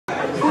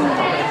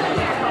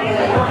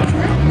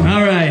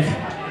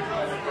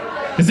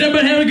Is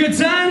everybody having a good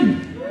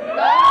time?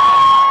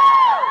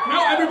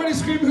 No, everybody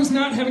scream who's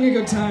not having a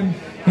good time.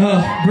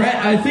 Oh, Brett,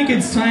 I think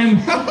it's time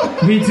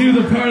we do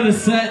the part of the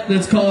set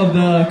that's called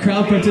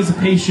crowd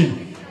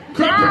participation.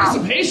 Crowd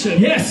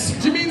participation?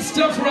 Yes. Do you mean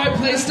stuff where I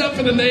play stuff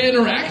and then they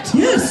interact?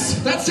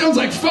 Yes. That sounds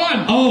like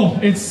fun. Oh,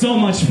 it's so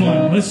much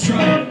fun. Let's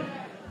try it.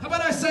 How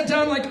about I set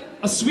down like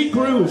a sweet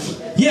groove?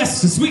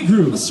 Yes, a sweet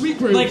groove. A sweet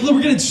groove. Like, look,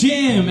 we're gonna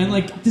jam and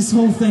like this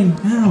whole thing.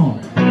 Ow.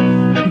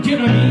 You get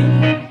what I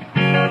mean?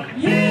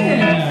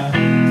 Yeah.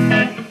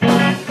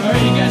 All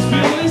right, you guys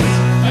feel this? All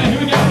right, here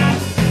we go.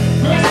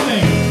 First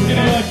thing, we're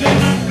gonna go like this.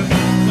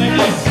 Like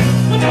this.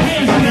 Put your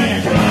hands in the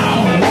air. Ow.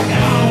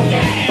 Ow.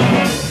 Yeah.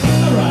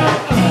 All right,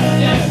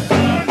 yeah.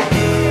 All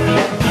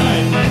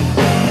right.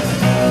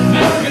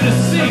 Now we're gonna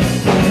sing,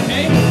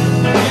 okay?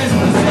 You guys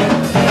wanna sing?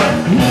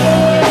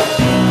 Whoa.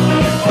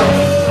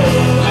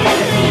 Let me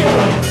hear you.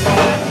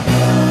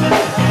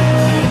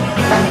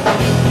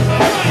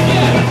 Come on,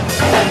 again.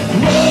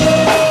 Whoa.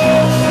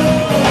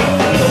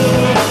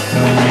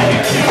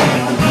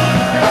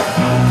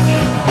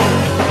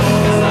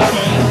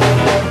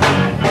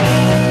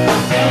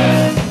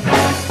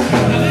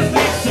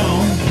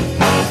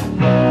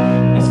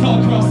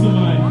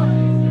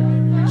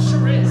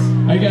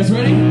 Are you guys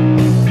ready?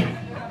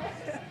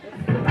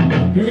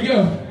 Here we go.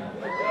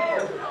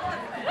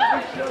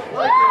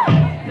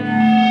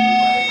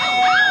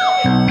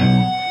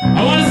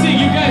 I want to see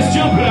you guys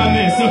jumping on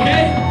this,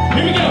 okay?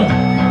 Here we go.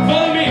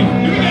 Follow me.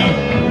 Here we go.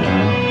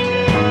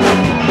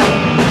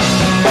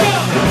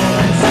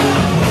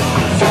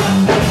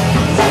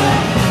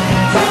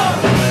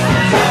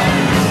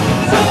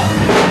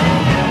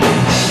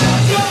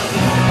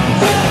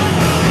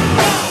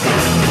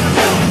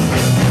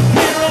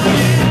 Here I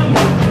am,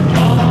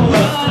 all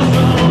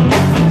alone.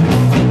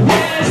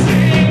 Yes,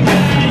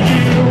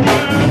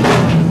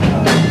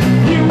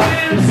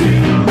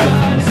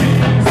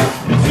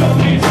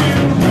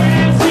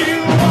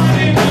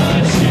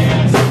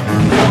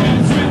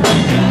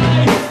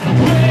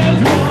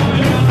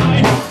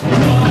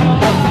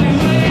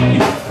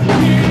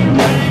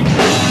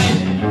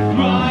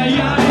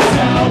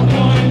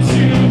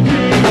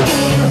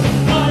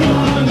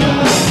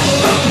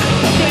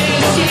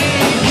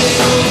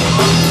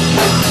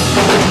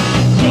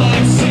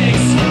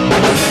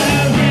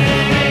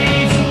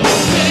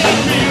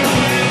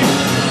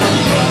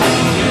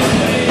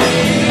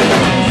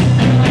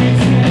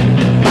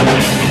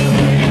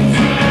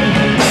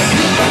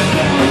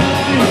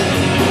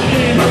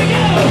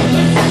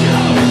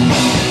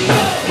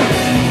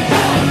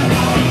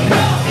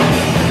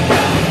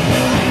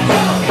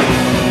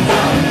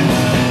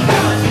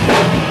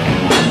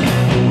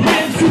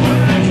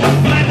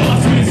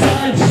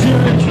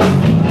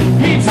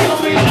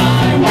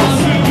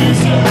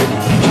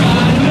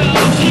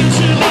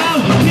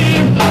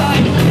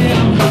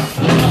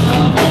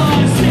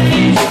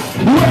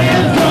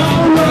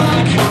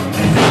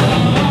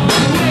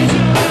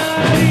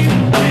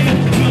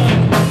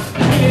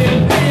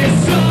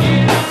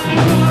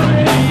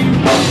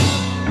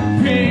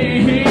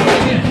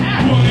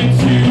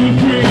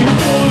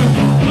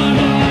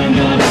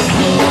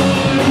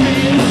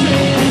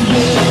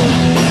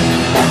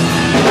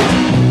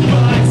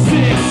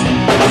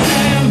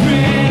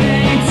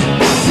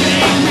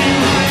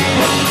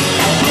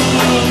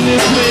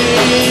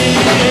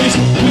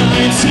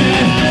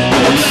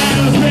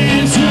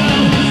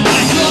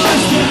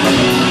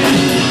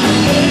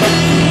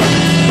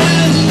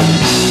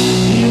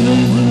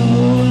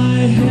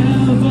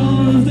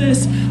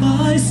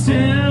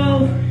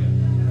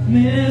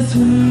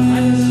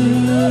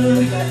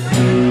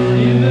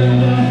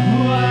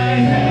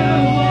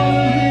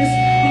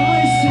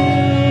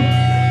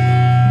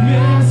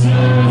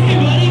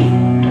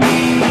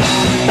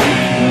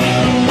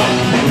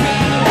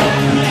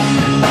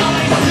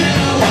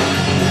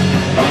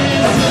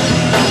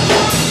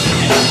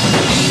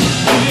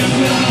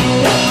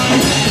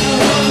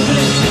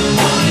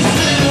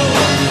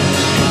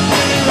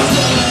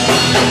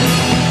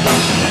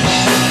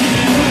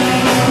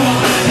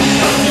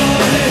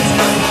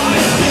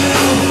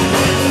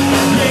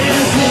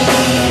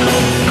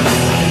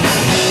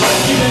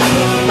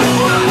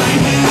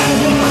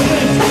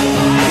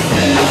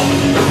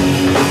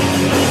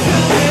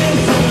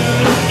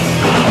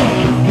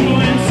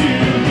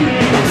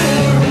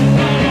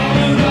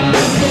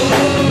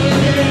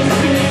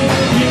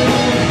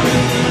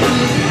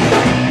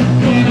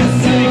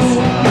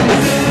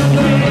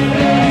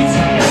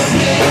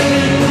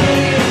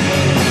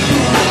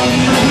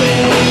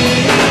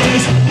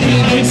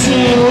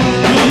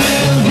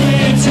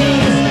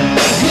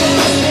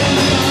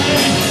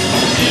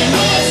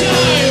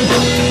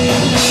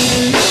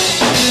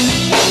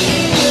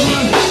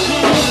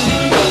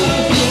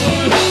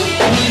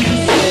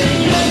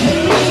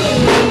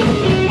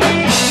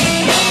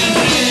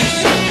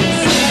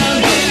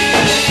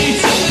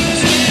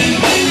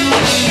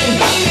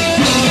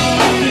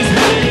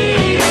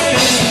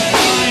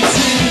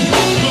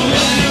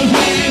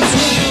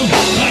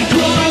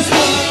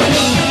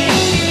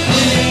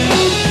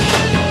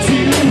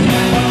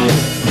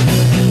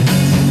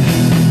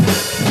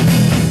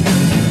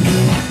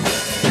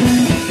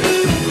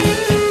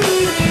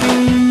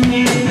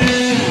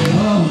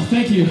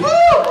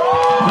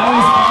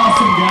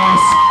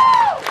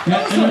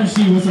 That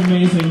energy was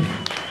amazing.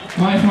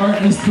 My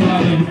heart is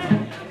throbbing.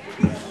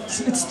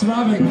 It's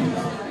throbbing.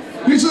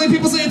 Usually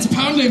people say it's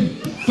pounding,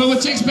 but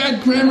with Jake's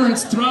bad grammar,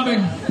 it's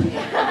throbbing.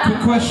 Quick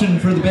question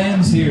for the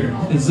bands here.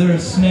 Is there a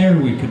snare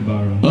we could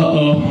borrow?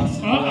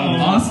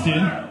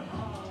 Austin.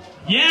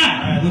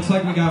 Yeah! Alright, looks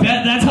like we got one.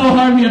 That's how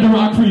hard we had to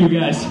rock for you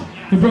guys.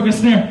 We broke a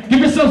snare. Give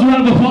yourselves a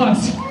round of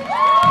applause.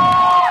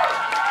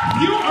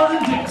 You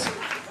earned it.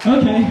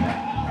 Okay.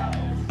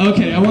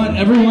 Okay, I want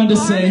everyone to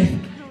say,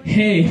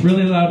 hey,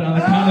 really loud on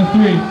the count of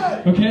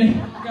 3. Okay?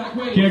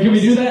 Here, can we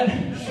do that?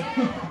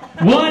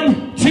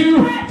 1,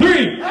 2,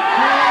 3.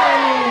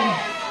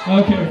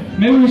 Okay,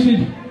 maybe we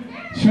should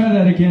try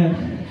that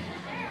again.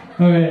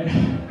 Alright.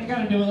 I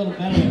gotta do a little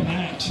better than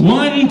that.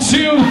 1, 2,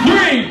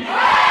 3.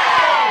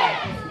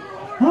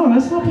 Oh,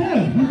 that's not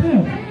bad. Not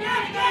bad.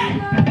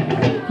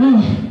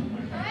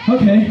 Oh,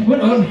 okay. What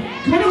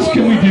else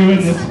can we do in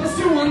this? Let's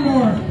do one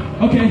more.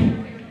 Okay.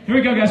 Here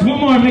we go, guys. One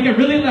more. Make it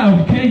really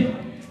loud, okay?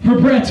 For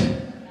Brett.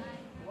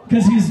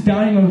 Because he's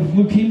dying of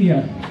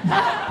leukemia.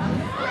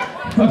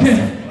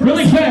 Okay.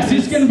 Really fast.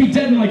 He's going to be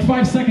dead in like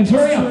 5 seconds.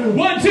 Hurry up.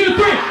 1, 2, 3.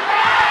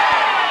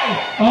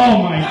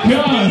 Oh, my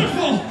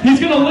God. He's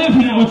going to live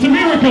now. It's a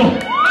miracle.